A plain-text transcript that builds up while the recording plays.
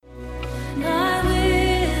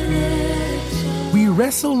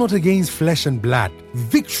wrestle not against flesh and blood.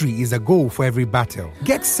 Victory is a goal for every battle.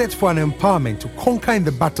 Get set for an empowerment to conquer in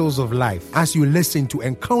the battles of life as you listen to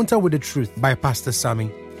Encounter with the Truth by Pastor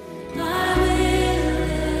Sammy.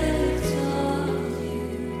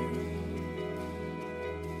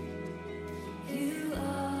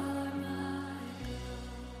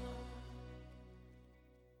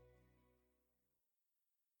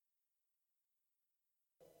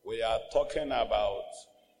 We are talking about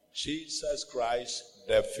Jesus Christ,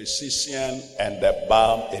 the physician and the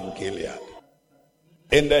balm in Gilead.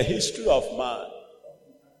 In the history of man,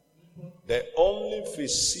 the only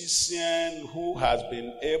physician who has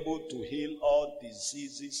been able to heal all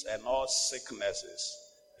diseases and all sicknesses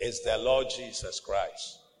is the Lord Jesus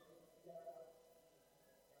Christ.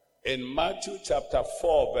 In Matthew chapter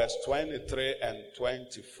 4, verse 23 and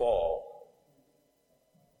 24,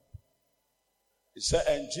 he said,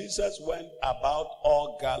 and Jesus went about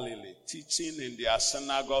all Galilee, teaching in their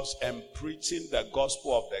synagogues and preaching the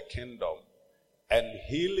gospel of the kingdom, and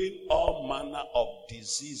healing all manner of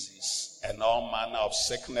diseases and all manner of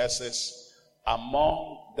sicknesses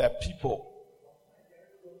among the people.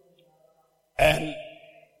 And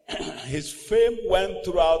his fame went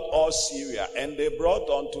throughout all Syria, and they brought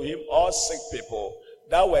unto him all sick people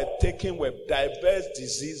that were taken with diverse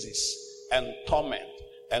diseases and torment,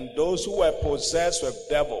 and those who were possessed with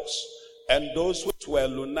devils, and those which were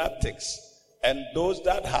lunatics, and those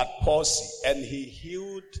that had palsy, and he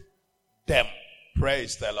healed them.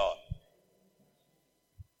 Praise the Lord.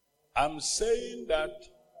 I'm saying that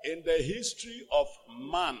in the history of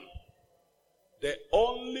man, the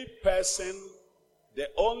only person, the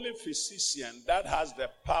only physician that has the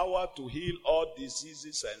power to heal all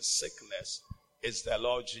diseases and sickness is the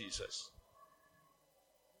Lord Jesus.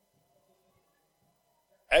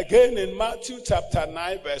 Again in Matthew chapter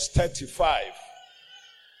 9 verse 35.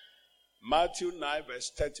 Matthew 9 verse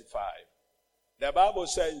 35. The Bible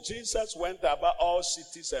says Jesus went about all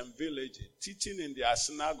cities and villages, teaching in their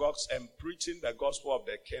synagogues and preaching the gospel of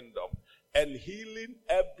the kingdom, and healing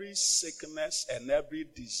every sickness and every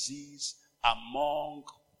disease among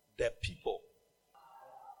the people.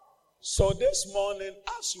 So this morning,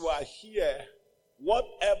 as you are here,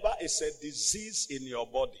 whatever is a disease in your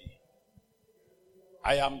body,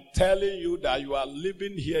 I am telling you that you are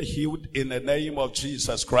living here healed in the name of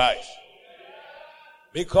Jesus Christ.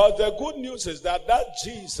 Because the good news is that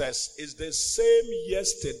Jesus is the same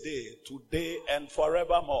yesterday, today, and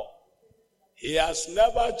forevermore. He has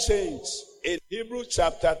never changed. In Hebrews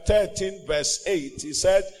chapter 13 verse 8, he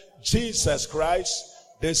said, Jesus Christ,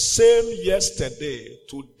 the same yesterday,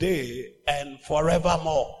 today, and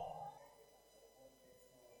forevermore.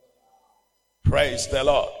 Praise the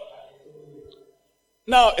Lord.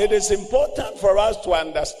 Now, it is important for us to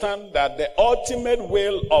understand that the ultimate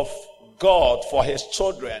will of God for his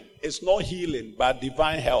children is not healing, but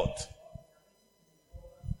divine health.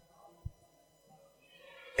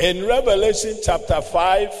 In Revelation chapter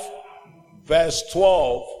 5, verse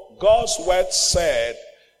 12, God's word said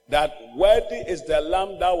that worthy is the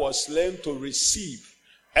lamb that was slain to receive.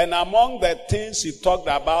 And among the things he talked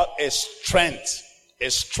about is strength,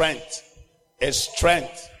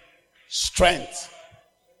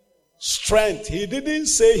 strength. He didn't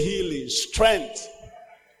say healing, strength.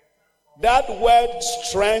 That word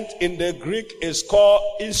strength in the Greek is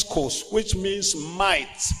called iskos, which means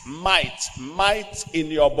might in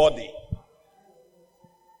your body.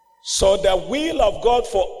 So the will of God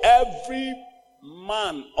for every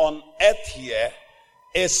man on earth here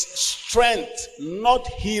is strength, not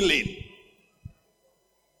healing.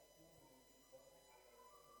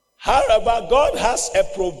 However, God has a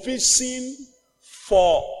provision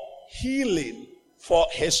for healing for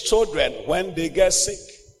his children when they get sick.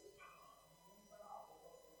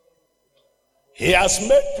 He has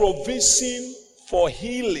made provision for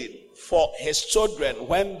healing for his children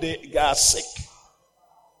when they are sick.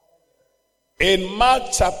 In Mark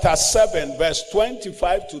chapter 7, verse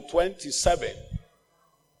 25 to 27,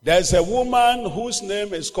 there's a woman whose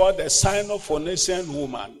name is called the Syrophoenician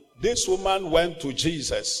woman. This woman went to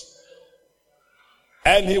Jesus.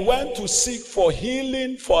 And he went to seek for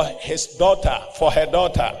healing for her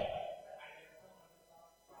daughter.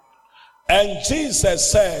 And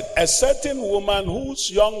Jesus said, a certain woman whose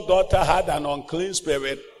young daughter had an unclean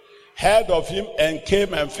spirit heard of him and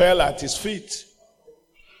came and fell at his feet.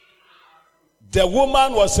 The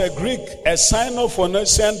woman was a Greek, a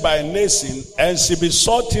Syrophoenician by nation, and she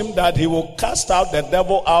besought him that he would cast out the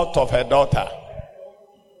devil out of her daughter.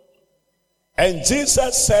 And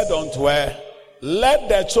Jesus said unto her, let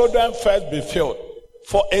the children first be filled,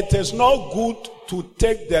 for it is not good to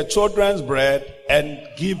take the children's bread and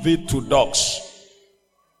give it to dogs.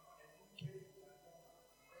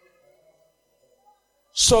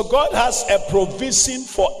 So God has a provision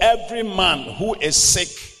for every man who is sick.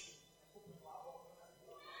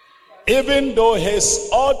 Even though his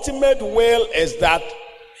ultimate will is that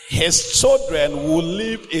his children will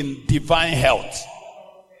live in divine health.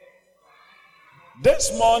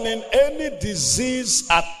 This morning, any disease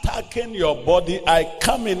attacking your body, I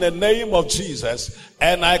come in the name of Jesus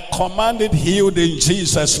and I command it healed in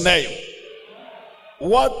Jesus' name.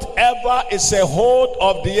 Whatever is a hold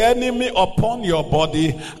of the enemy upon your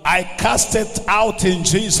body, I cast it out in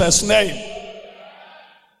Jesus' name.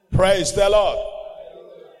 Praise the Lord.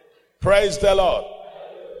 Praise the Lord.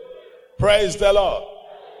 Praise the Lord.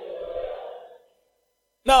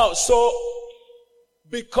 Now, so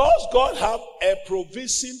because God have a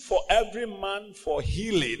provision for every man for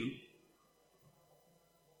healing,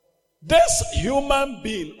 this human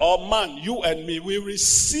being or man, you and me, we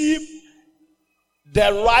receive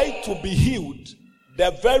the right to be healed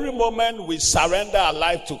the very moment we surrender our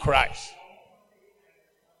life to Christ.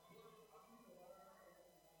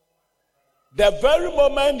 The very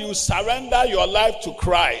moment you surrender your life to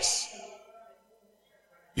Christ,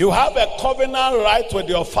 you have a covenant right with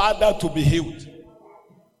your Father to be healed.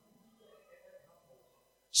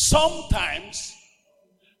 Sometimes,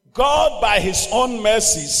 God by his own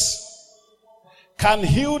mercies can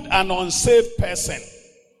heal an unsaved person.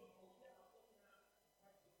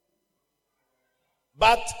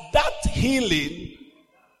 But that healing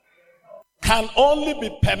can only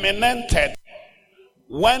be permanented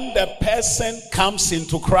when the person comes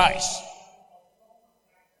into Christ.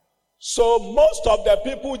 So most of the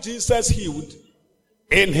people Jesus healed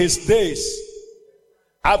in his days,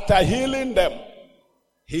 after healing them,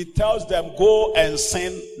 he tells them, go and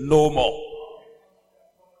sin no more.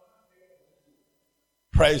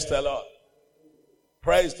 Praise the Lord.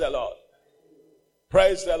 Praise the Lord.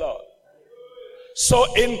 Praise the Lord.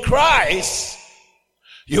 So in Christ,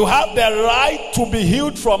 you have the right to be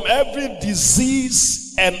healed from every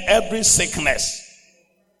disease and every sickness.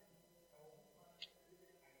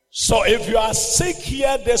 So if you are sick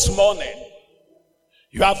here this morning,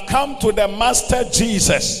 you have come to the Master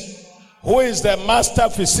Jesus, who is the master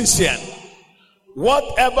physician.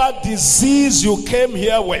 Whatever disease you came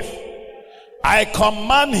here with, I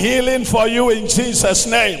command healing for you in Jesus'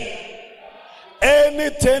 name.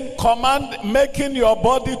 Anything making your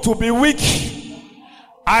body to be weak,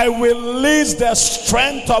 I will release the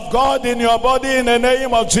strength of God in your body in the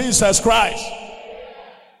name of Jesus Christ.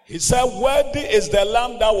 He said, worthy is the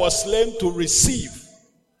lamb that was slain to receive.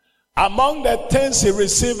 Among the things he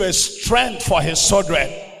received is strength for his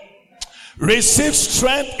children. Receive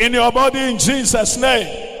strength in your body in Jesus'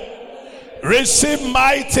 name. Receive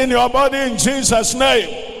might in your body in Jesus'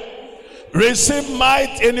 name. Receive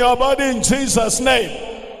might in your body in Jesus' name.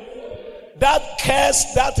 That curse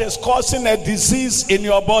that is causing a disease in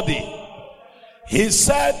your body, he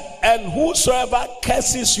said, and whosoever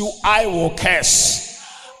curses you, I will curse.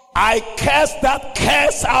 I curse that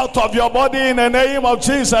curse out of your body in the name of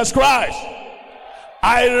Jesus Christ.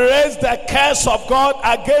 I raise the curse of God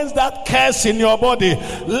against that curse in your body.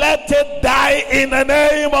 Let it die in the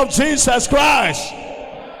name of Jesus Christ.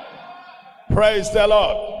 Praise the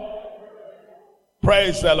Lord.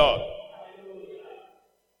 Praise the Lord.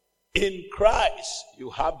 In Christ,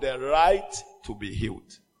 you have the right to be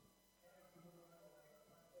healed.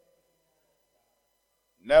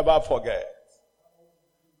 Never forget.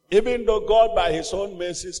 Even though God by his own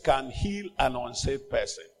mercies can heal an unsaved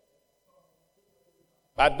person,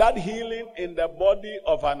 but that healing in the body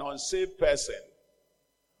of an unsaved person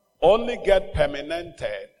only get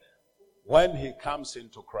permanented when he comes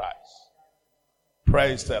into Christ.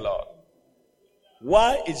 Praise the Lord.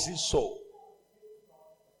 Why is it so?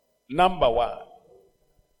 Number one,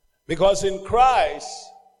 because in Christ,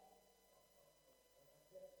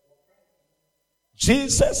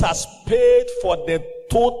 Jesus has paid for the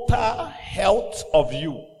total health of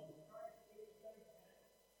you.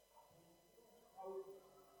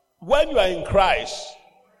 When you are in Christ,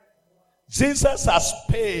 Jesus has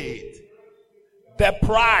paid the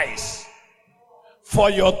price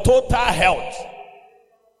for your total health.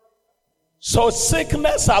 So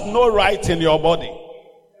sickness have no right in your body.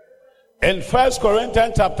 In 1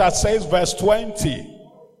 Corinthians chapter 6 verse 20,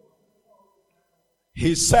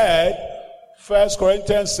 he said, 1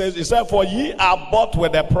 Corinthians says, he said, for ye are bought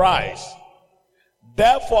with a price.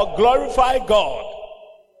 Therefore glorify God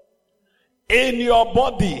in your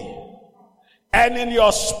body and in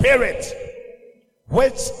your spirit,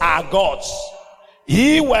 which are God's.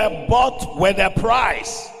 Ye were bought with a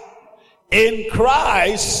price. In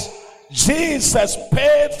Christ, Jesus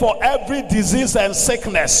paid for every disease and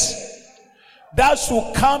sickness that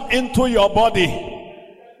should come into your body.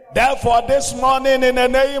 Therefore, this morning, in the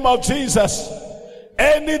name of Jesus,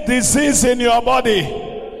 any disease in your body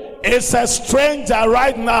is a stranger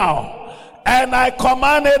right now, and I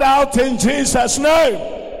command it out in Jesus' name.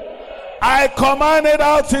 I command it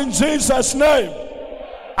out in Jesus' name.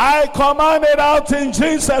 I command it out in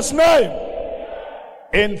Jesus' name.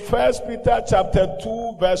 In 1 Peter chapter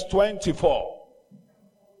 2 verse 24,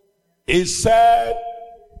 it said,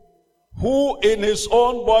 who in his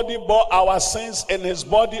own body bore our sins in his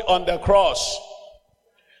body on the cross,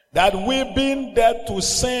 that we being dead to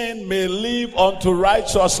sin may live unto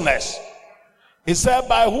righteousness. He said,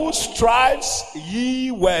 by whose stripes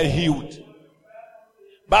ye were healed.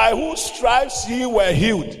 By whose stripes ye were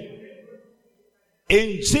healed.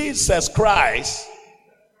 In Jesus Christ,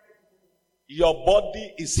 your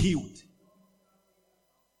body is healed.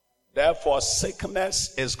 Therefore,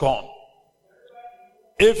 sickness is gone.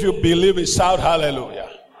 If you believe it, shout hallelujah.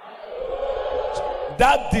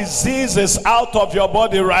 That disease is out of your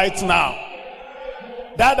body right now.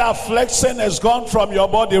 That affliction is gone from your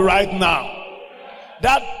body right now.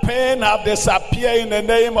 That pain have disappeared in the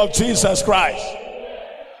name of Jesus Christ.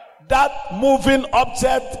 That moving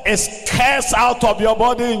object is cast out of your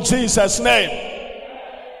body in Jesus' name.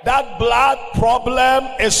 That blood problem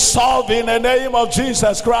is solved in the name of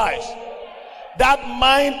Jesus Christ. That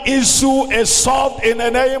mind issue is solved in the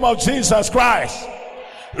name of Jesus Christ.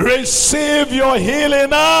 Receive your healing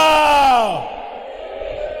now.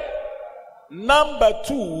 Number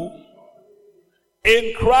 2,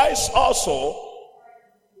 in Christ also,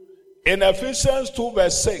 in Ephesians 2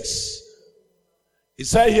 verse 6, he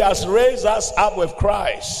said he has raised us up with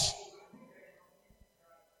Christ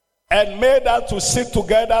and made us to sit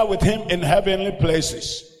together with him in heavenly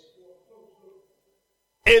places.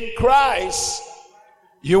 In Christ,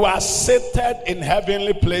 you are seated in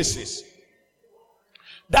heavenly places.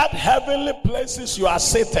 That heavenly places you are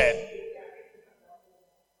seated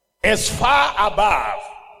is far above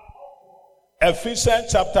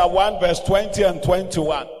Ephesians chapter 1 verse 20 and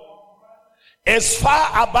 21. It's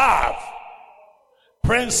far above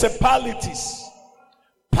principalities,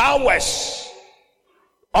 powers,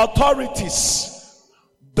 authorities,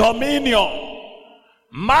 dominion,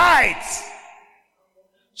 might.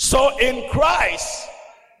 So in Christ,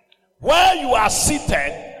 where you are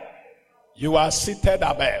seated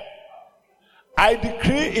above. I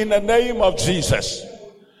decree in the name of Jesus,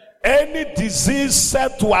 any disease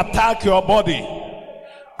set to attack your body,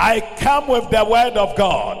 I come with the word of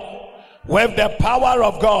God, with the power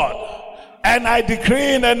of God, and I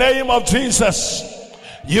decree in the name of Jesus,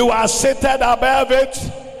 you are seated above it,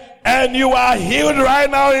 and you are healed right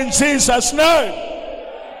now in Jesus' name.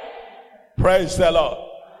 Praise the Lord.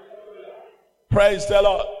 Praise the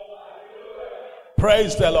Lord.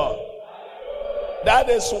 Praise the Lord. That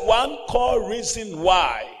is one core reason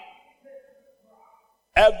why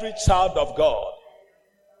every child of God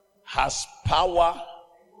has power,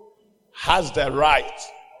 has the right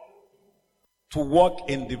to walk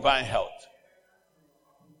in divine health.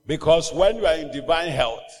 Because when you are in divine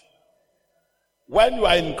health, when you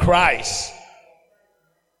are in Christ,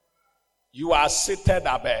 you are seated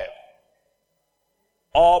above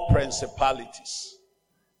all principalities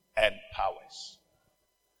and powers.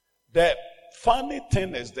 The funny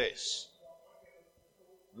thing is this: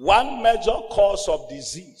 one major cause of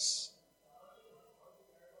disease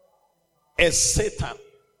is Satan.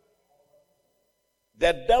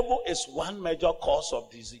 The devil is one major cause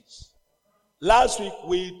of disease. Last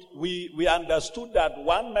week we understood that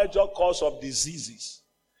one major cause of diseases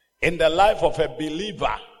in the life of a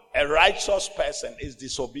believer, a righteous person, is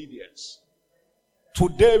disobedience.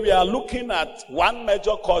 Today we are looking at one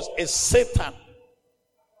major cause is Satan.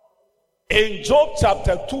 In Job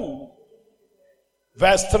chapter 2,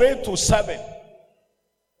 verse 3 to 7,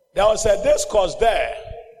 there was a discourse there,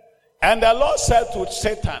 and the Lord said to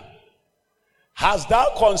Satan, hast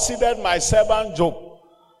thou considered my servant Job,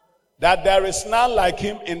 that there is none like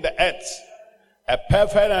him in the earth, a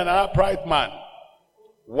perfect and upright man,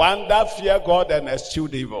 one that fear God and eschew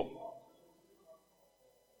evil.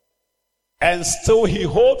 And still he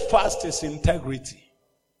hold fast his integrity,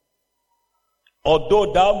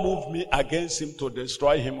 although thou move me against him to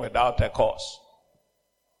destroy him without a cause.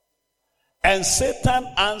 And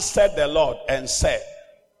Satan answered the Lord and said,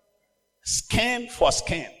 skin for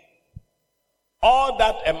skin, all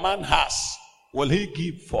that a man has will he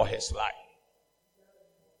give for his life.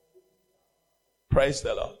 Praise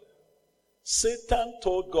the Lord. Satan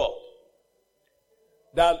told God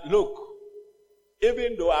that, look,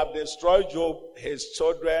 even though I have destroyed Job, his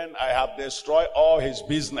children, I have destroyed all his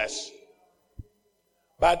business,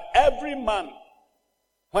 but every man,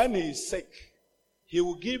 when he is sick, he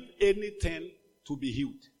will give anything to be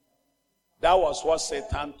healed. That was what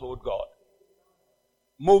Satan told God.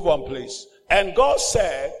 Move on, please. And God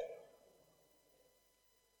said,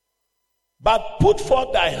 but put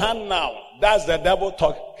forth thy hand now, that's the devil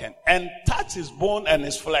talking, and touch his bone and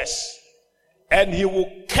his flesh, and he will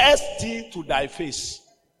curse thee to thy face.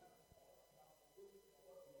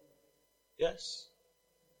 Yes.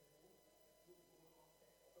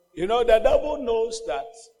 You know, the devil knows that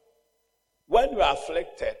when you are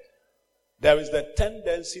afflicted, there is the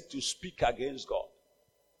tendency to speak against God.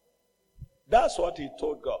 That's what he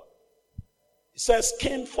told God. He says,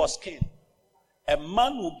 skin for skin. A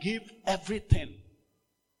man will give everything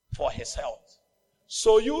for his health.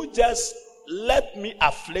 So you just let me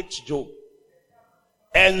afflict Job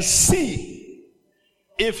and see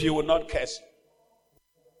if he will not curse you.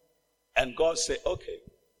 And God said, okay.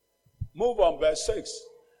 Move on, verse 6.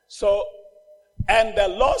 So, and the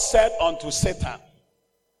Lord said unto Satan,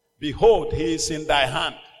 behold, he is in thy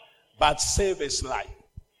hand, but save his life.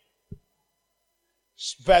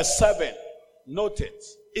 Verse 7, note it.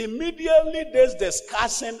 Immediately this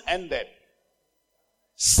discussion ended,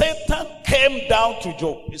 Satan came down to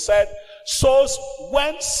Job. He said, so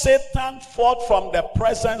when Satan fought from the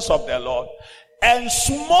presence of the Lord and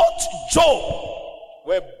smote Job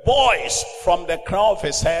with boils from the crown of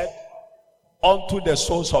his head unto the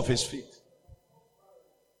soles of his feet.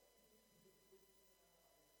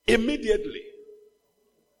 Immediately.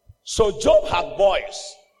 So Job had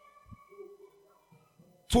boils.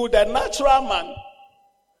 To the natural man,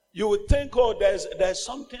 you would think, oh, there's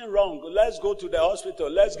something wrong. Let's go to the hospital.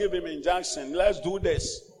 Let's give him injection. Let's do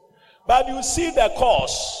this. But you see the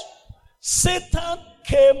cause. Satan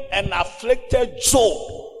came and afflicted Job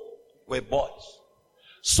with boils.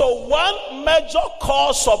 So one major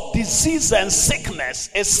cause of disease and sickness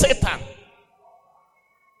is Satan.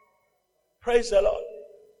 Praise the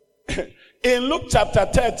Lord. In Luke chapter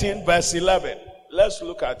 13, verse 11, let's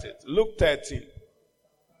look at it. Luke 13.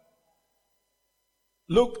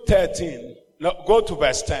 Luke 13, no, go to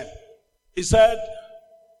verse 10. He said,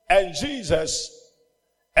 and Jesus,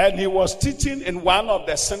 and he was teaching in one of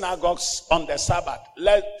the synagogues on the Sabbath.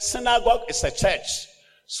 Synagogue is a church.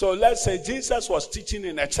 So let's say Jesus was teaching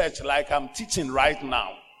in a church like I'm teaching right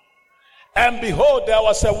now. And behold, there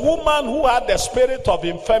was a woman who had the spirit of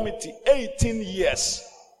infirmity 18 years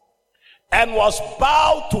and was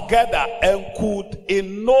bowed together and could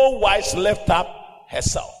in no wise lift up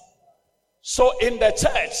herself. So in the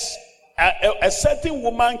church, a certain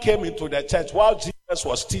woman came into the church while Jesus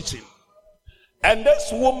was teaching. And this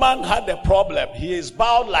woman had a problem. He is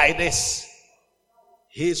bowed like this.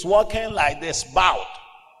 He is walking like this, bowed.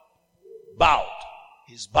 Bowed.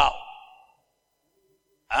 He's bowed.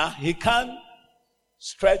 He can't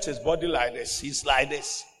stretch his body like this. He's like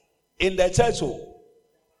this. In the church.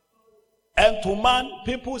 And to man,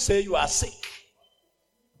 people say you are sick.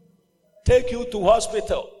 Take you to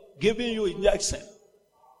hospital. Giving you injection.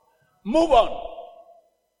 Move on.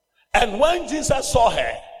 And when Jesus saw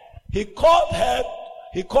her, he called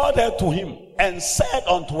her to him and said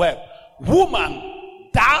unto her, woman,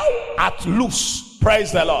 thou art loose.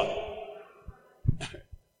 Praise the Lord.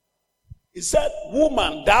 He said,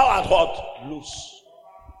 woman, thou art what? Loose.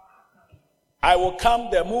 I will come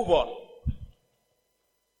there, move on.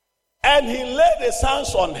 And he laid his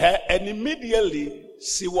hands on her, and immediately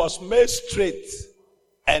she was made straight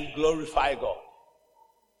and glorified God.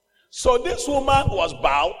 So this woman was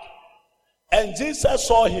bowed, and Jesus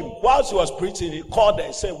saw him. While he was preaching, he called her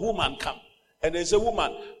and said, woman, come. And they said,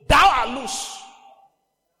 woman, thou art loose.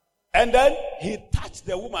 And then he touched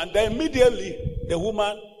the woman. Then immediately the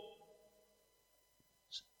woman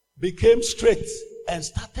became straight and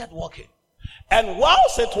started walking. And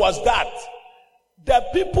whilst it was that, the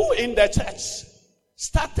people in the church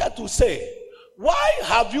started to say, why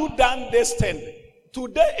have you done this thing?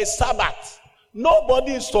 Today is Sabbath.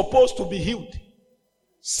 Nobody is supposed to be healed.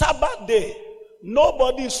 Sabbath day,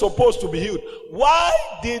 nobody is supposed to be healed. Why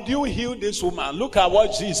did you heal this woman? Look at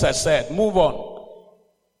what Jesus said. Move on.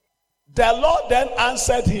 The Lord then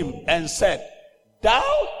answered him and said, thou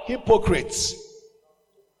hypocrites,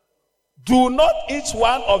 do not each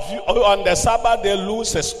one of you on the Sabbath day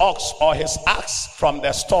loose his ox or his ass from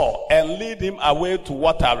the stall and lead him away to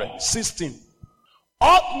watering. 16.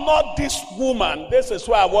 Ought not this woman, this is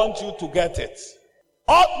where I want you to get it.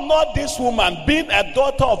 Ought not this woman, being a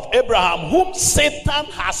daughter of Abraham, whom Satan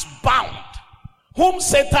has bound? Whom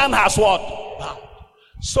Satan has what? Bound.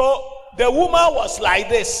 So the woman was like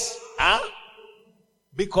this.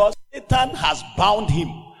 Because Satan has bound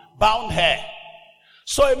him, bound her.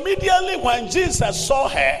 So immediately when Jesus saw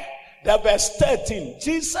her, the verse 13,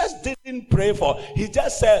 Jesus didn't pray for, he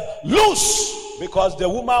just said, loose, because the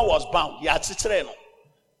woman was bound.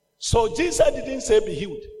 So Jesus didn't say be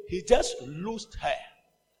healed. He just loosed her,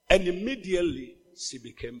 and immediately she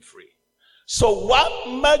became free. So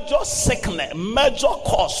one major sickness, major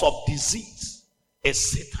cause of disease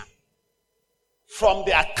is Satan. From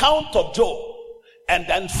the account of Job, and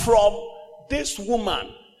then from this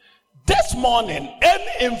woman, this morning,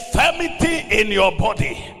 any infirmity in your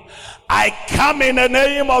body, I come in the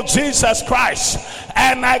name of Jesus Christ,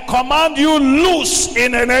 and I command you loose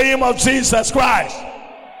in the name of Jesus Christ.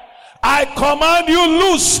 I command you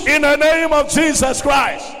loose in the name of Jesus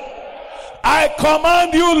Christ. I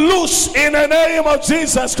command you loose in the name of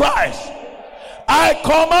Jesus Christ. I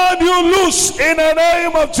command you loose in the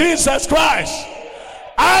name of Jesus Christ.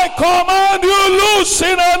 I command you loose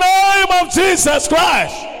in the name of Jesus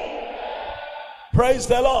Christ. Praise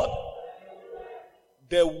the Lord.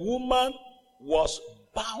 The woman was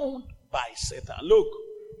bound by Satan. Look,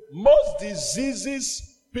 most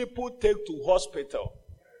diseases people take to hospital,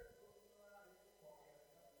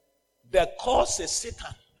 the cause is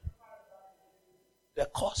Satan. The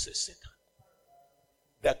cause is Satan.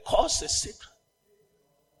 The cause is Satan.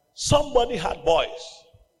 Somebody had boys,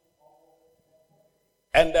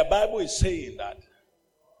 and the Bible is saying that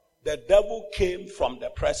the devil came from the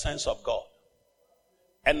presence of God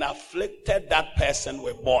and afflicted that person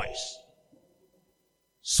with boils.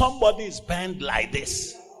 Somebody is bent like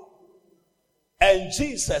this. And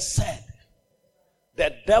Jesus said,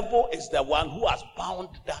 the devil is the one who has bound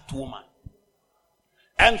that woman.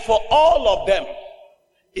 And for all of them,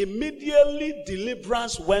 immediately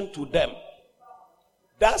deliverance went to them.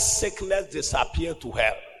 That sickness disappeared to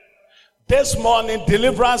her. This morning,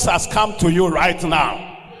 deliverance has come to you right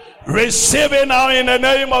now. Receive it now in the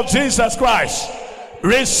name of Jesus Christ.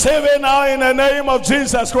 Receive it now in the name of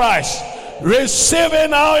Jesus Christ. Receive it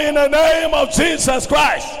now in the name of Jesus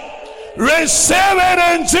Christ. Receive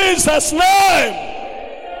it in Jesus' name.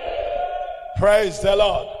 Praise the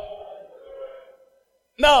Lord.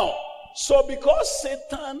 Now, so because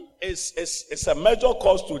Satan is a major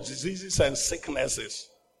cause to diseases and sicknesses,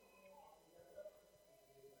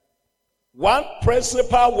 one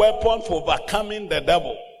principal weapon for overcoming the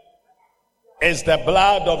devil is the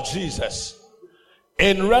blood of Jesus.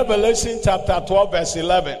 In Revelation chapter 12 verse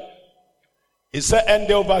 11, it said, and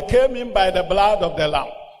they overcame him by the blood of the Lamb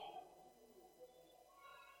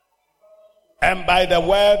and by the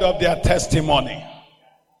word of their testimony.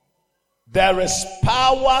 There is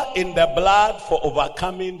power in the blood for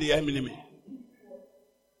overcoming the enemy.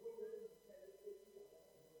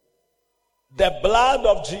 The blood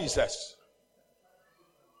of Jesus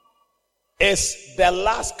is the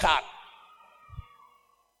last card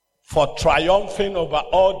for triumphing over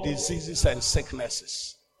all diseases and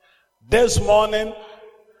sicknesses. This morning,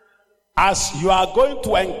 as you are going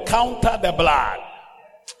to encounter the blood,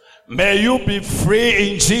 may you be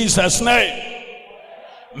free in Jesus' name.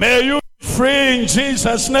 May you be free in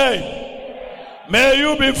Jesus' name. May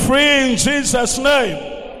you be free in Jesus'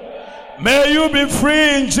 name. May you be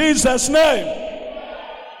free in Jesus' name.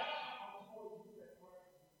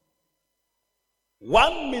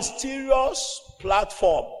 One mysterious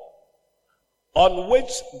platform on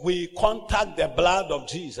which we contact the blood of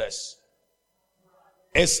Jesus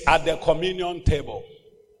is at the communion table.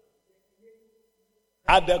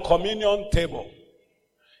 At the communion table.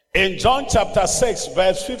 In John chapter 6,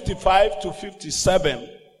 verse 55 to 57.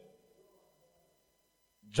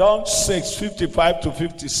 John 6, 55 to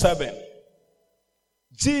 57.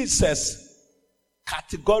 Jesus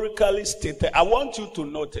categorically stated, I want you to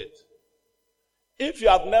note it. If you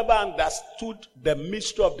have never understood the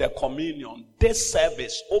mystery of the communion, this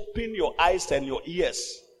service, open your eyes and your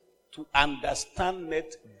ears to understand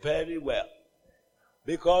it very well.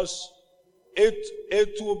 Because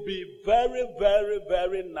it will be very, very,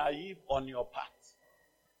 very naive on your part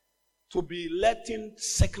to be letting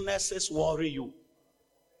sicknesses worry you,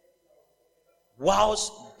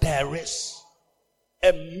 whilst there is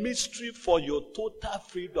a mystery for your total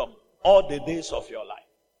freedom all the days of your life.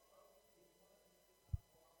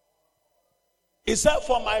 He said,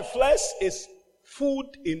 for my flesh is food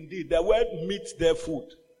indeed. The word meat there, food.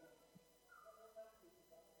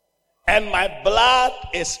 And my blood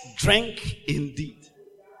is drink indeed.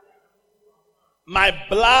 My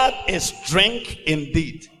blood is drink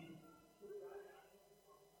indeed.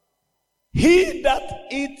 He that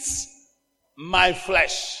eats my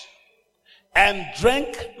flesh and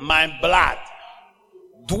drink my blood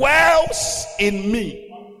dwells in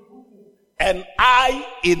me, and I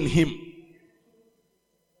in him.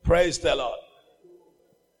 Praise the Lord.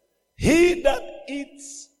 He that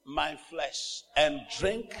eats my flesh and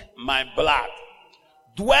drink my blood,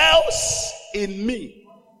 dwells in me,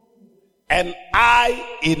 and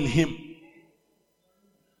I in him.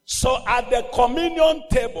 So at the communion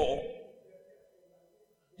table,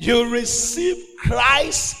 you receive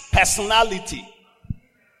Christ's personality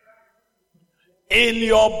in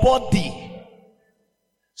your body.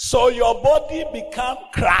 So your body becomes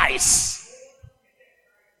Christ.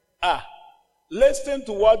 Listen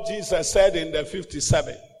to what Jesus said in the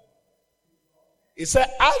 57. He said,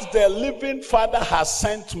 as the living Father has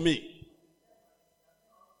sent me,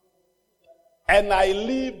 and I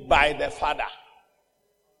live by the Father.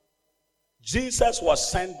 Jesus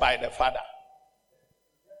was sent by the Father.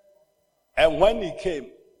 And when he came,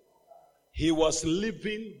 he was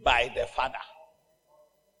living by the Father.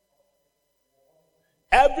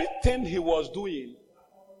 Everything he was doing,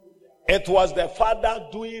 it was the Father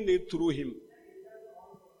doing it through him.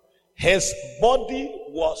 His body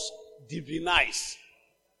was divinized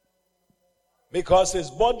because his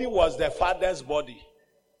body was the Father's body.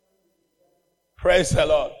 Praise the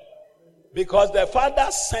Lord. Because the Father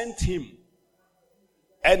sent him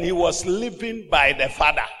and he was living by the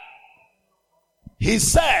Father. He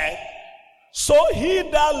said, so he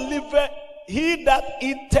that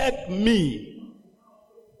eateth me,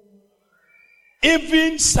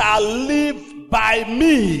 even shall live by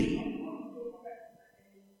me.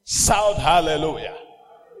 Shout hallelujah.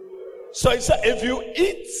 So he said, if you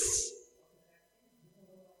eat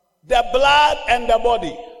the blood and the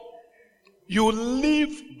body, you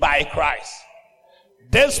live by Christ.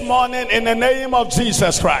 This morning, in the name of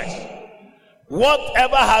Jesus Christ,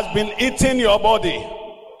 whatever has been eating your body,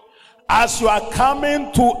 as you are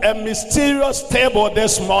coming to a mysterious table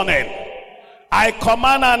this morning, I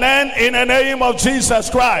command an end in the name of Jesus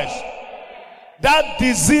Christ. That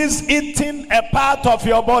disease eating a part of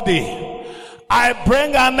your body, I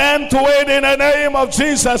bring an end to it in the name of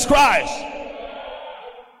Jesus Christ.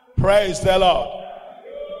 Praise the Lord.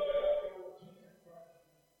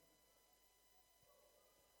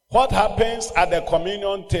 What happens at the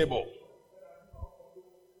communion table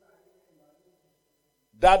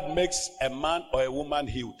that makes a man or a woman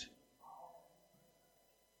healed?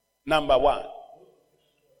 Number one,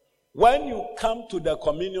 when you come to the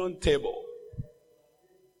communion table,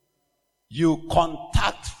 you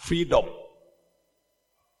contact freedom.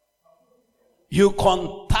 You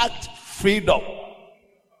contact freedom.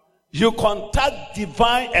 You contact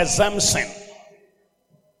divine exemption.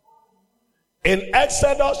 In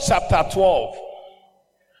Exodus chapter 12,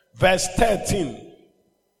 verse 13,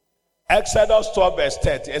 Exodus 12, verse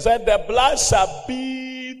 13, it said, the blood shall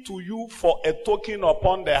be to you for a token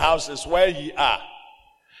upon the houses where ye are.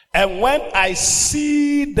 And when I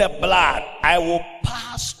see the blood, I will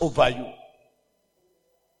pass over you.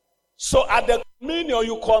 So at the communion,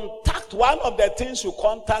 you contact, one of the things you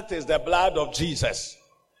contact is the blood of Jesus.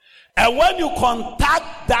 And when you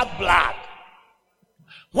contact that blood,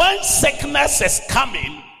 when sickness is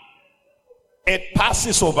coming, it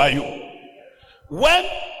passes over you. When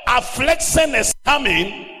affliction is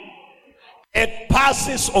coming, it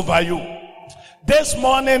passes over you. This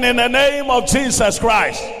morning, in the name of Jesus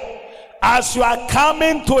Christ, as you are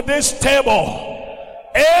coming to this table,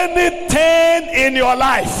 anything in your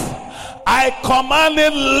life, I command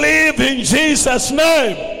it, live in Jesus'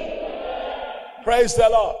 name. Praise the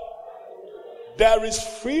Lord. There is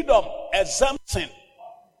freedom, exemption.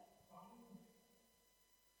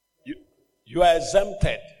 You are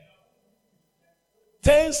exempted.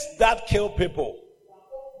 Things that kill people,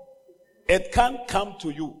 it can't come to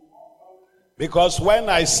you. Because when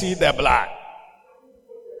I see the blood,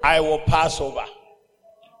 I will pass over.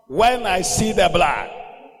 When I see the blood,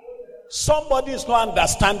 somebody is not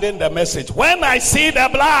understanding the message. When I see the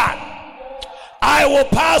blood, I will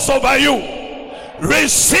pass over you.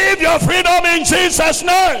 Receive your freedom in Jesus'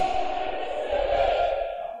 name.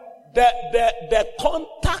 The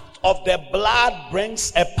contact of the blood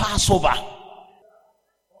brings a Passover.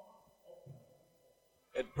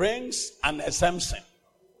 It brings an exemption,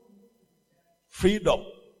 freedom,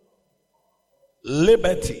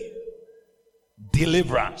 liberty,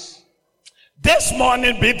 deliverance. This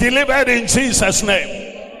morning, be delivered in Jesus'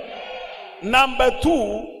 name. Number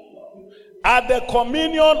two, at the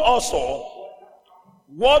communion also,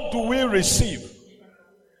 what do we receive?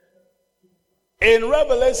 In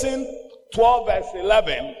Revelation 12 verse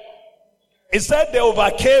 11, it said they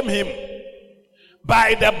overcame him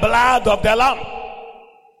by the blood of the Lamb.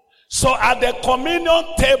 So at the communion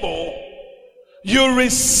table, you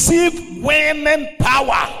receive winning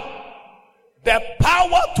power. The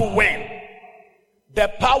power to win. The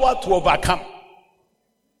power to overcome.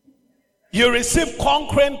 You receive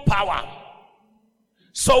conquering power.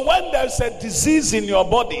 So when there's a disease in your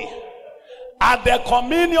body, at the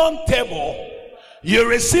communion table, you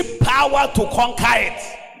receive power to conquer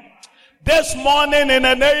it. This morning, in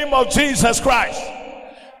the name of Jesus Christ,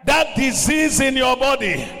 that disease in your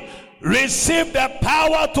body, receive the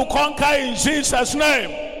power to conquer in Jesus'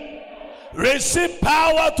 name. Receive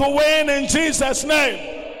power to win in Jesus'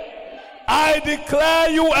 name. I declare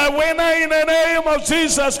you a winner in the name of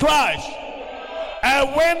Jesus Christ. A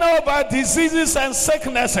winner over diseases and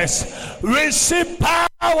sicknesses. Receive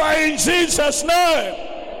power in Jesus' name.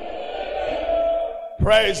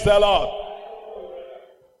 Praise the Lord.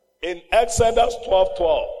 In Exodus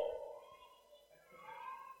 12:12,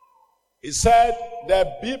 he said,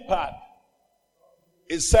 the B part,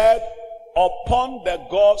 he said, upon the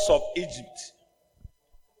gods of Egypt,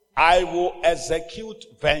 I will execute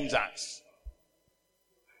vengeance.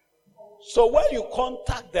 So when you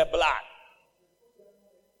contact the blood,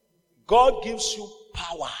 God gives you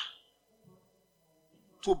power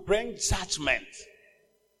to bring judgment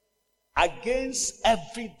against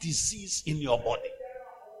every disease in your body.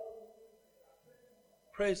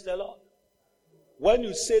 Praise the Lord. When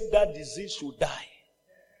you say that disease should die,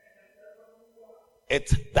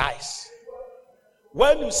 it dies.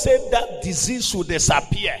 When you say that disease should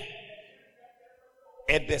disappear,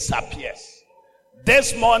 it disappears.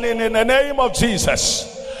 This morning, in the name of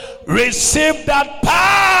Jesus, receive that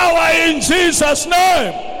power in Jesus'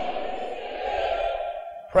 name.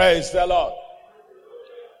 Praise the Lord.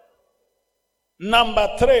 Number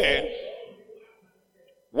 3,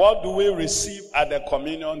 what do we receive at the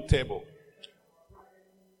communion table?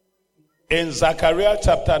 In Zechariah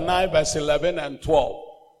chapter 9, verse 11 and 12,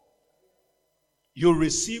 you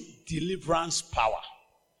receive deliverance power.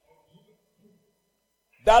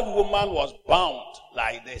 That woman was bound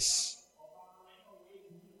like this.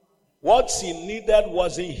 What she needed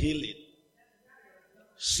wasn't healing.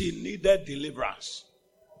 She needed deliverance.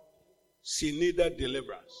 She needed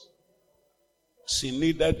deliverance. She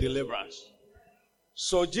needed deliverance.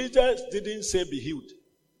 So Jesus didn't say be healed.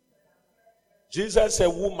 Jesus said,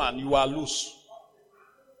 woman, you are loose.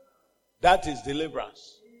 That is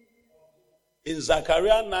deliverance. In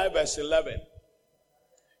Zechariah 9 verse 11,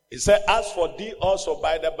 he said, as for thee also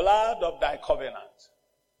by the blood of thy covenant,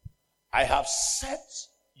 I have set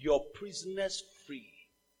your prisoners free.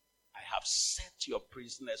 I have set your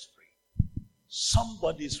prisoners free.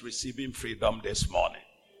 Somebody's receiving freedom this morning.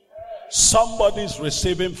 Somebody's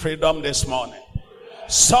receiving freedom this morning.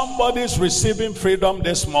 Somebody's receiving freedom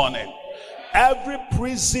this morning. Every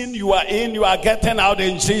prison you are in, you are getting out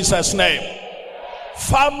in Jesus' name.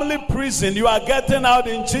 Family prison, you are getting out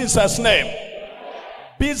in Jesus' name.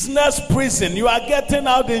 Business prison, you are getting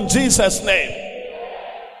out in Jesus' name.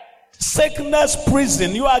 Sickness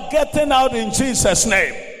prison, you are getting out in Jesus'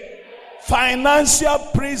 name. Financial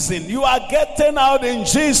prison, you are getting out in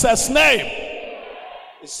Jesus' name.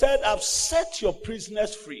 He said, I've set your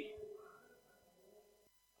prisoners free.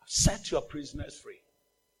 I've set your prisoners free.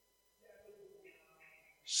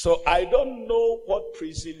 So I don't know what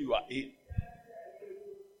prison you are in,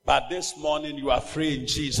 but this morning you are free in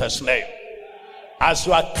Jesus' name. As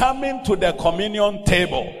you are coming to the communion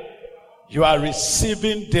table, you are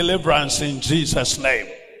receiving deliverance in Jesus' name.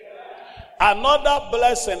 Another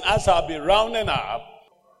blessing, as I'll be rounding up,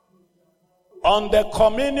 on the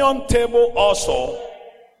communion table also,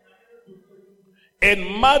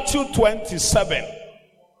 in Matthew 27,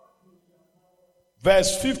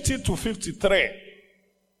 verse 50 to 53,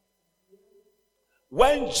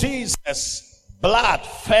 when Jesus' blood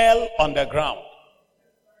fell on the ground,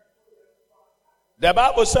 the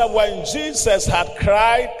Bible said when Jesus had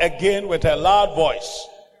cried again with a loud voice,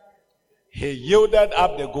 he yielded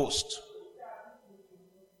up the ghost.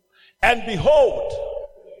 And behold,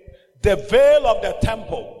 the veil of the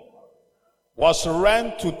temple was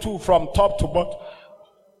rent to two from top to bottom.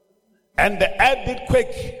 And the earth did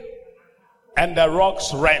quake, and the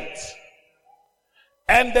rocks rent.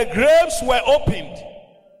 And the graves were opened,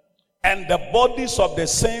 and the bodies of the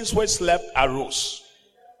saints which slept arose,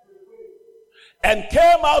 and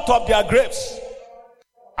came out of their graves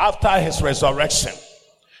after his resurrection.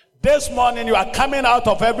 This morning you are coming out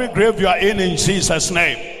of every grave you are in Jesus'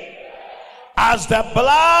 name. As the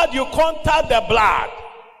blood, you contact the blood,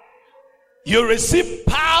 you receive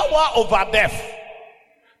power over death.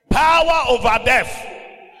 Power over death.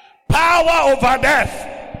 Power over death.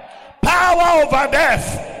 Power over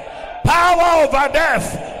death. Power over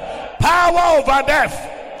death. Power over death.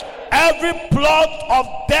 Every plot of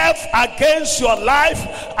death against your life,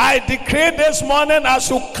 I decree this morning as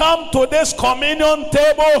you come to this communion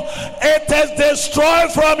table, it is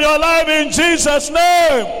destroyed from your life in Jesus'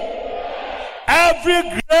 name. Every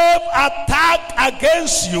grave attack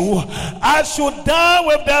against you, as you dine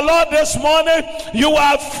with the Lord this morning, you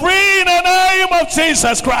are free in the name of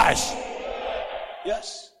Jesus Christ.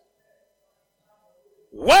 Yes.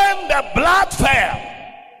 When the blood fell,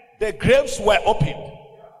 the graves were opened.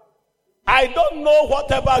 I don't know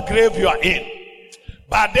whatever grave you are in,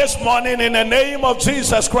 but this morning in the name of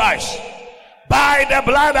Jesus Christ, by the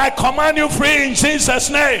blood I command you free in Jesus'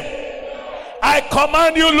 name. I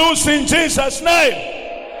command you loose in Jesus' name.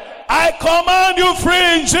 I command you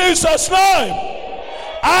free in Jesus' name.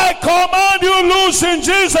 I command you loose in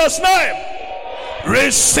Jesus' name.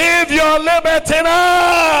 Receive your liberty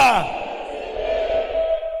now.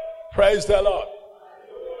 Praise the Lord.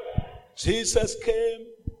 Jesus came,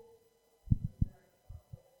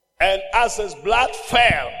 and as his blood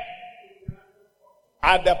fell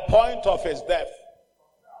at the point of his death,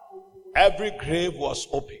 every grave was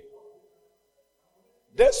open.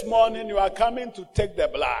 This morning you are coming to take the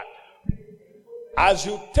blood. As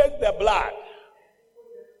you take the blood,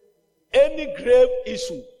 any grave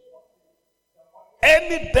issue,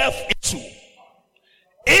 any death issue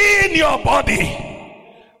in your body,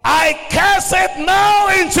 I curse it now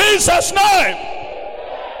in Jesus' name.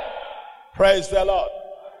 Praise the Lord.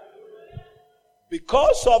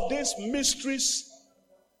 Because of these mysteries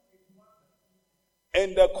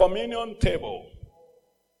in the communion table,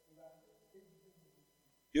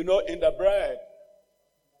 you know, in the bread,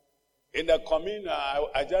 in the communion,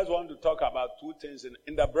 I just want to talk about two things.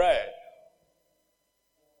 In the bread,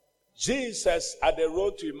 Jesus at the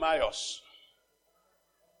road to Emmaus,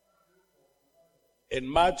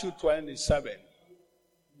 in Matthew 27,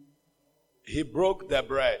 he broke the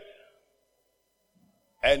bread,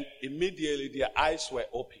 and immediately their eyes were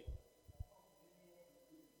open.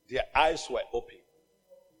 Their eyes were open.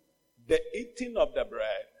 The eating of the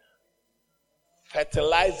bread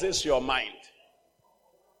fertilizes your mind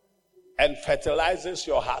and fertilizes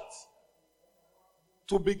your heart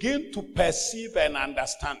to begin to perceive and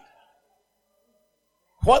understand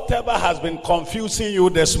whatever has been confusing you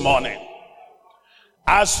this morning.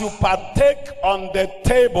 As you partake on the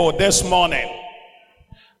table this morning,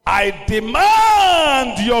 I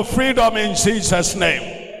demand your freedom in Jesus' name.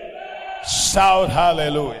 Shout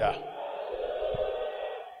hallelujah.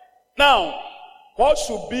 Now, what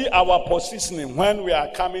should be our positioning when we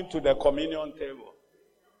are coming to the communion table?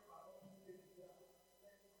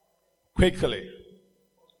 Quickly.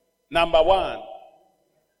 Number one,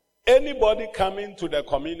 anybody coming to the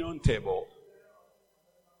communion table,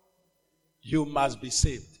 you must be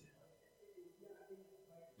saved.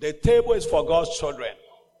 The table is for God's children.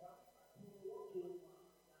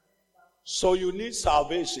 So you need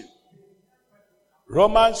salvation.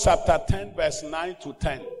 Romans chapter 10 verse 9 to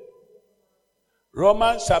 10.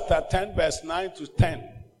 Romans chapter 10 verse 9 to 10.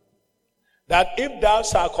 That if thou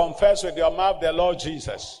shalt confess with your mouth the Lord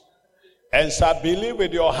Jesus, and shalt believe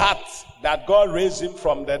with your heart that God raised him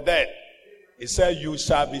from the dead, he said you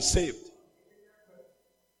shall be saved.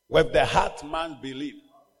 With the heart man believe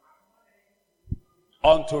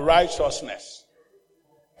unto righteousness,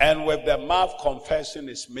 and with the mouth confession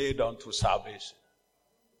is made unto salvation.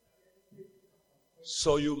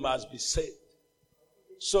 So you must be saved.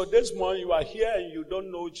 So this morning you are here and you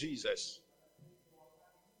don't know Jesus.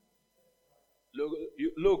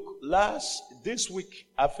 Look, this week,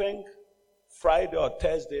 I think Friday or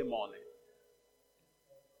Thursday morning,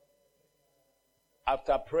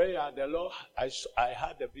 after prayer, the Lord, I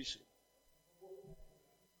had a vision.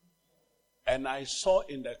 And I saw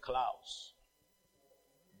in the clouds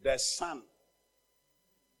the sun.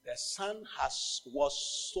 The sun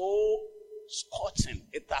was so scorching.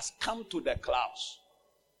 It has come to the clouds.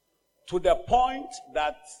 To the point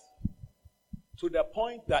that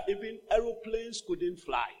even aeroplanes couldn't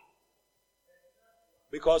fly.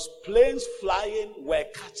 Because planes flying were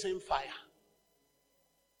catching fire.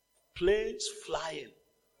 Planes flying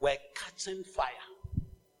were catching fire.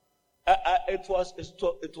 It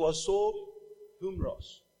was so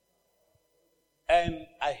humorous. And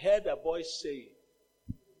I heard a voice saying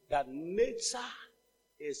that nature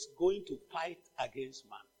is going to fight against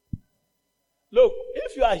man. Look,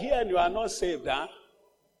 if you are here and you are not saved,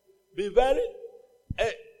 be very,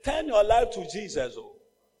 turn your life to Jesus.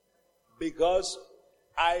 Because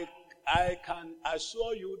I can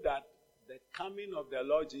assure you that the coming of the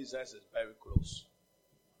Lord Jesus is very close.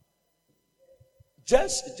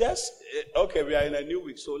 Okay, we are in a new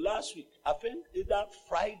week. So last week, I think either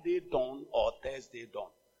Friday dawn or Thursday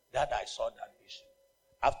dawn, that I saw that vision.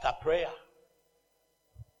 After prayer,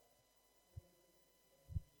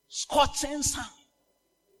 scorching sun.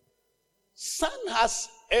 Sun has,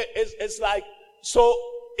 it's like, so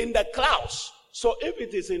in the clouds. So if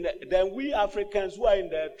it is in the, then we Africans who are in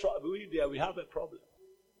the, we have a problem.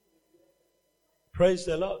 Praise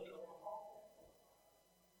the Lord.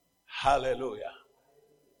 Hallelujah.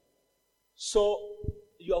 So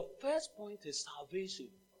your first point is salvation.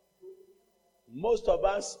 Most of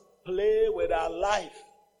us play with our life.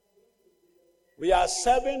 We are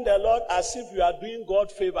serving the Lord as if we are doing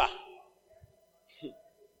God favor.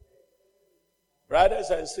 Brothers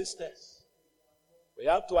and sisters, we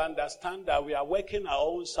have to understand that we are working our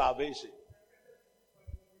own salvation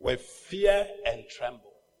with fear and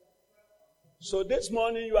tremble. So this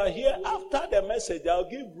morning you are here. After the message, I'll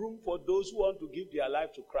give room for those who want to give their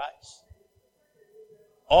life to Christ.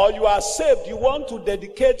 Or you are saved, you want to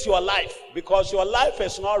dedicate your life because your life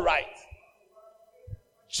is not right.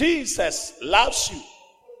 Jesus loves you.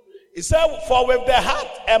 He said, for with the heart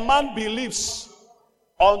a man believes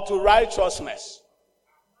unto righteousness,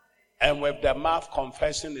 and with the mouth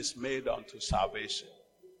confession is made unto salvation.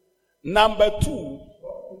 Number 2,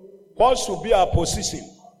 what should be our position?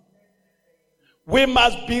 We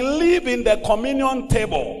must believe in the communion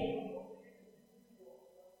table.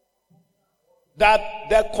 That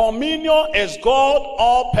the communion is God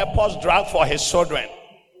all-purpose drug for his children.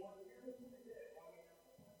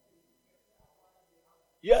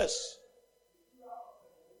 Yes.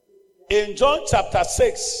 In John chapter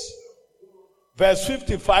 6, verse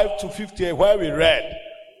 55 to 58, where we read,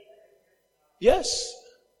 yes,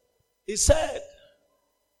 he said,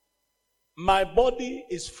 my body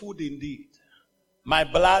is food indeed, my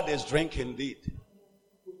blood is drink indeed.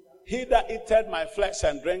 He that eateth my flesh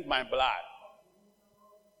and drink my blood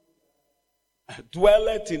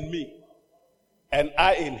dwelleth in me, and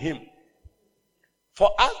I in him. For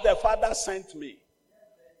as the Father sent me,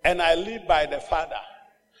 and I live by the Father,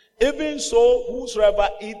 even so whosoever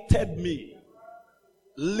eateth me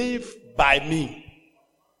live by me.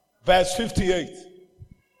 Verse 58.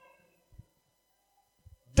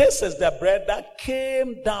 This is the bread that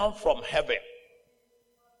came down from heaven.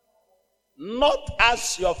 Not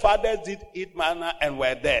as your fathers did eat manna and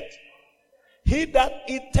were dead. He that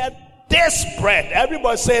eateth this bread.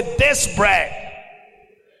 Everybody say this bread.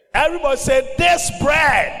 Everybody say this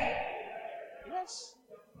bread. Yes.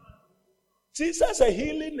 Jesus said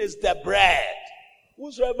healing is the bread.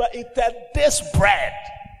 Whosoever eateth this bread.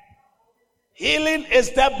 Healing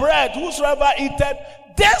is the bread. Whosoever eateth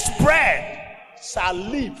this bread shall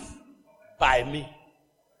live by me.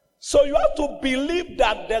 So you have to believe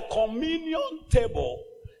that the communion table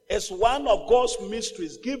is one of God's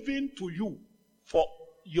mysteries given to you for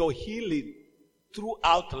your healing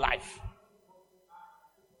throughout life.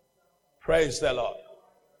 Praise the Lord.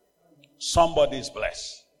 Somebody is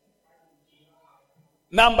blessed.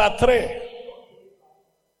 Number 3.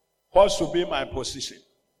 What should be my position?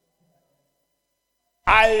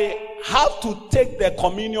 I have to take the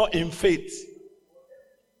communion in faith.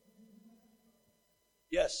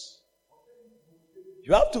 Yes.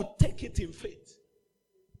 You have to take it in faith.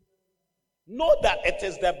 Know that it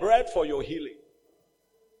is the bread for your healing.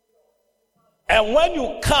 And when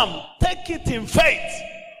you come, take it in faith.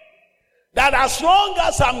 That as long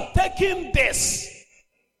as I'm taking this,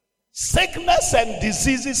 sickness and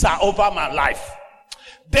diseases are over my life.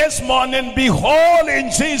 This morning, be whole in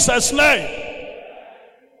Jesus' name.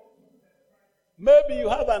 Maybe you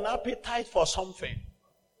have an appetite for something.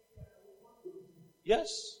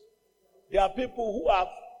 Yes. There are people who have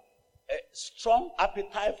a strong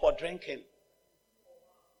appetite for drinking.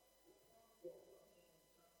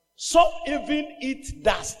 Some even eat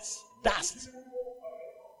dust. Dust.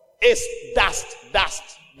 It's dust.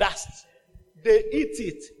 They eat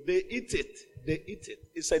it.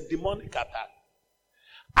 It's a demonic attack.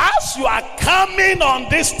 As you are coming on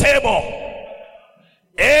this table,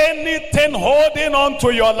 anything holding on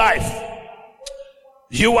to your life,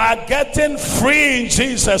 you are getting free in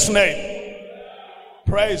Jesus' name.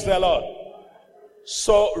 Praise the Lord.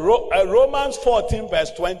 So Romans 14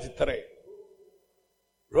 verse 23.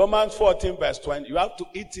 Romans 14 verse 20. You have to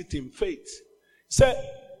eat it in faith. Say,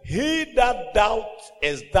 he that doubts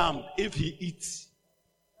is damned if he eats.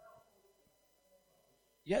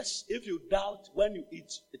 Yes, if you doubt when you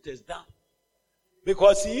eat, it is damned.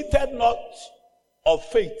 Because he eateth not of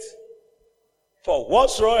faith. For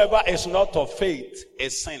whatsoever is not of faith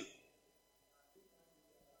is sin.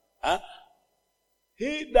 Huh?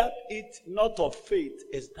 He that eats not of faith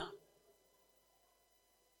is damned.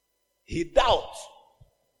 He doubts.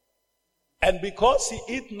 And because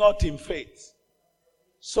he eat not in faith,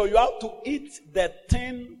 So you have to eat the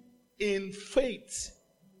thing in faith.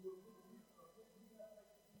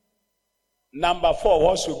 Number 4,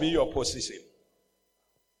 what should be your position?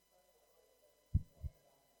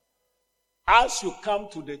 As you come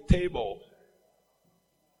to the table,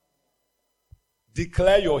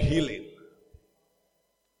 declare your healing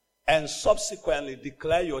and subsequently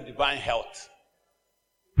declare your divine health.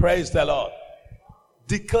 Praise the Lord.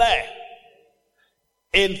 Declare.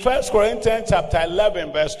 In 1 Corinthians chapter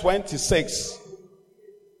 11 verse 26.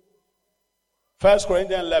 1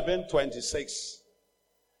 Corinthians 11, 26.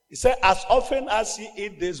 He said, as often as ye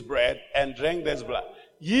eat this bread and drink this blood,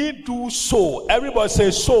 ye do so. Everybody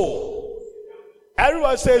say so.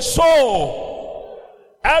 Everybody say so.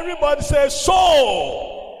 Everybody say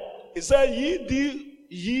so. He said,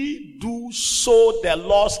 ye do so the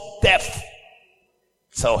Lord's death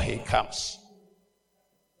till he comes.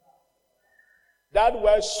 That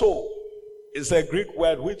word so is a Greek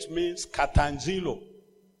word which means katangelo,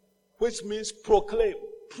 which means proclaim,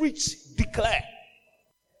 preach, declare.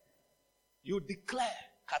 You declare,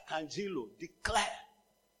 katangelo, declare,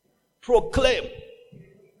 proclaim,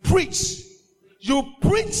 preach. You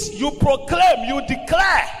preach, you proclaim, you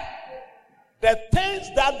declare the things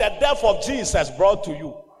that the death of Jesus brought to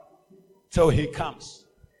you till he comes.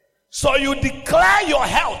 So you declare your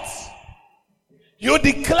health. You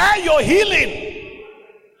declare your healing.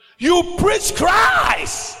 You preach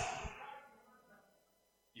Christ.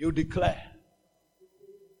 You declare.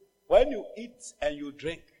 When you eat and you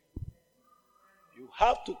drink, you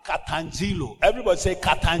have to katangelo. Everybody say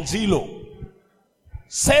katangelo.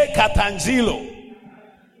 Say katangelo.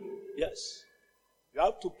 Yes. You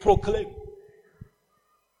have to proclaim.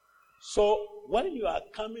 So when you are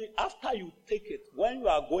coming, after you take it, when you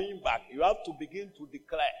are going back, you have to begin to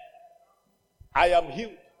declare, I am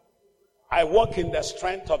healed. I walk in the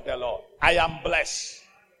strength of the Lord. I am blessed.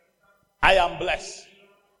 I am blessed.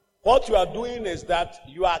 What you are doing is that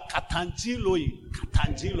you are katangiloing.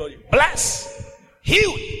 Blessed.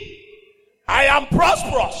 Healed. I am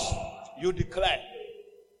prosperous. You declare.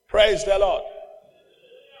 Praise the Lord.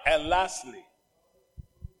 And lastly,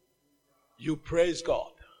 you praise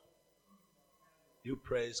God. You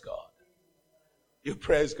praise God. You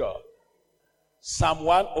praise God. Psalm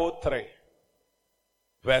 103.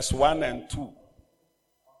 Verse 1 and 2.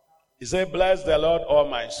 He said, bless the Lord, all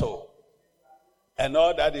my soul, and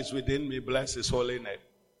all that is within me, bless his holy name.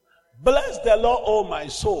 Bless the Lord, all my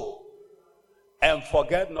soul, and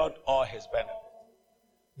forget not all his benefits.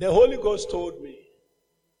 The Holy Ghost told me,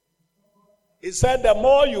 he said, the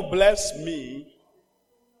more you bless me,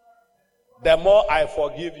 the more I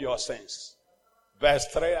forgive your sins. Verse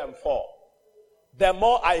 3 and 4. The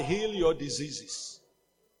more I heal your diseases.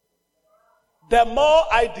 The more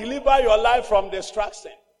I deliver your life from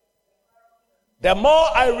destruction. The more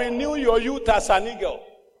I renew your youth as an eagle.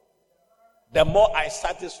 The more I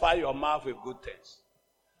satisfy your mouth with good things.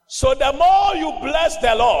 So the more you bless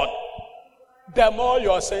the Lord, the more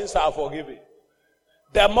your sins are forgiven.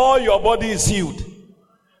 The more your body is healed.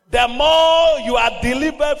 The more you are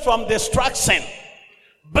delivered from destruction.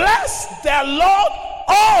 Bless the Lord,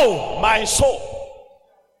 oh my soul,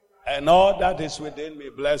 and all that is within me,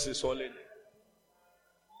 bless his holy name.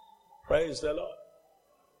 Praise the Lord.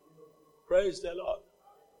 Praise the Lord.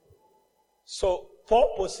 So,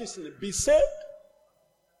 4 positions. Be saved.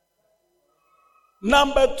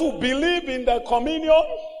 Number 2, believe in the communion.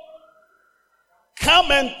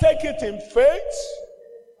 Come and take it in faith.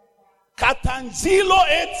 Katangelo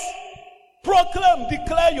it. Proclaim,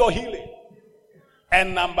 declare your healing.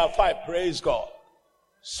 And number 5, praise God.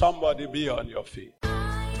 Somebody be on your feet.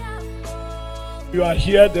 You are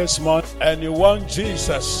here this morning and you want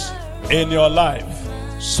Jesus in your life.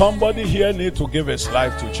 Somebody here need to give his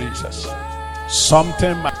life to Jesus.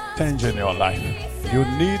 Something might change in your life. You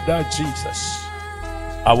need that Jesus.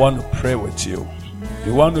 I want to pray with you.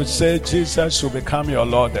 You want to say Jesus should become your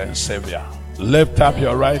Lord and Savior. Lift up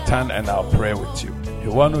your right hand and I'll pray with you.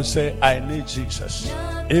 You want to say, I need Jesus.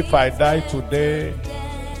 If I die today,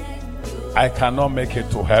 I cannot make it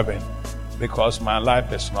to heaven because my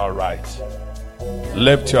life is not right.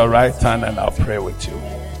 Lift your right hand and I'll pray with you.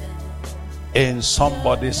 In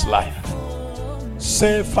somebody's life,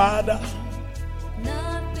 say, Father,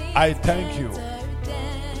 I thank you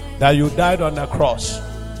that you died on the cross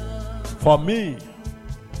for me.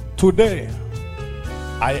 Today,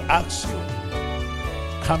 I ask you,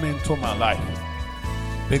 come into my life.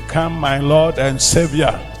 Become my Lord and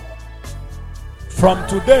Savior. From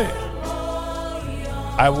today,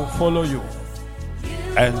 I will follow you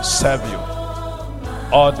and serve you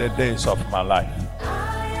all the days of my life.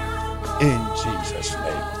 In Jesus'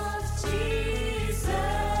 name.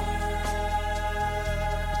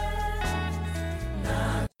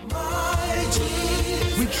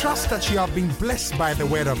 trust that you have been blessed by the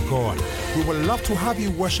word of God. We would love to have you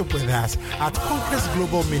worship with us at Conquest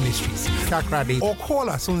Global Ministries, Kakrade, or call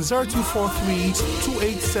us on 0243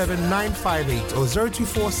 287 958 or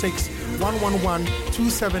 0246 111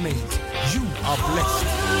 278. You are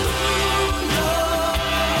blessed.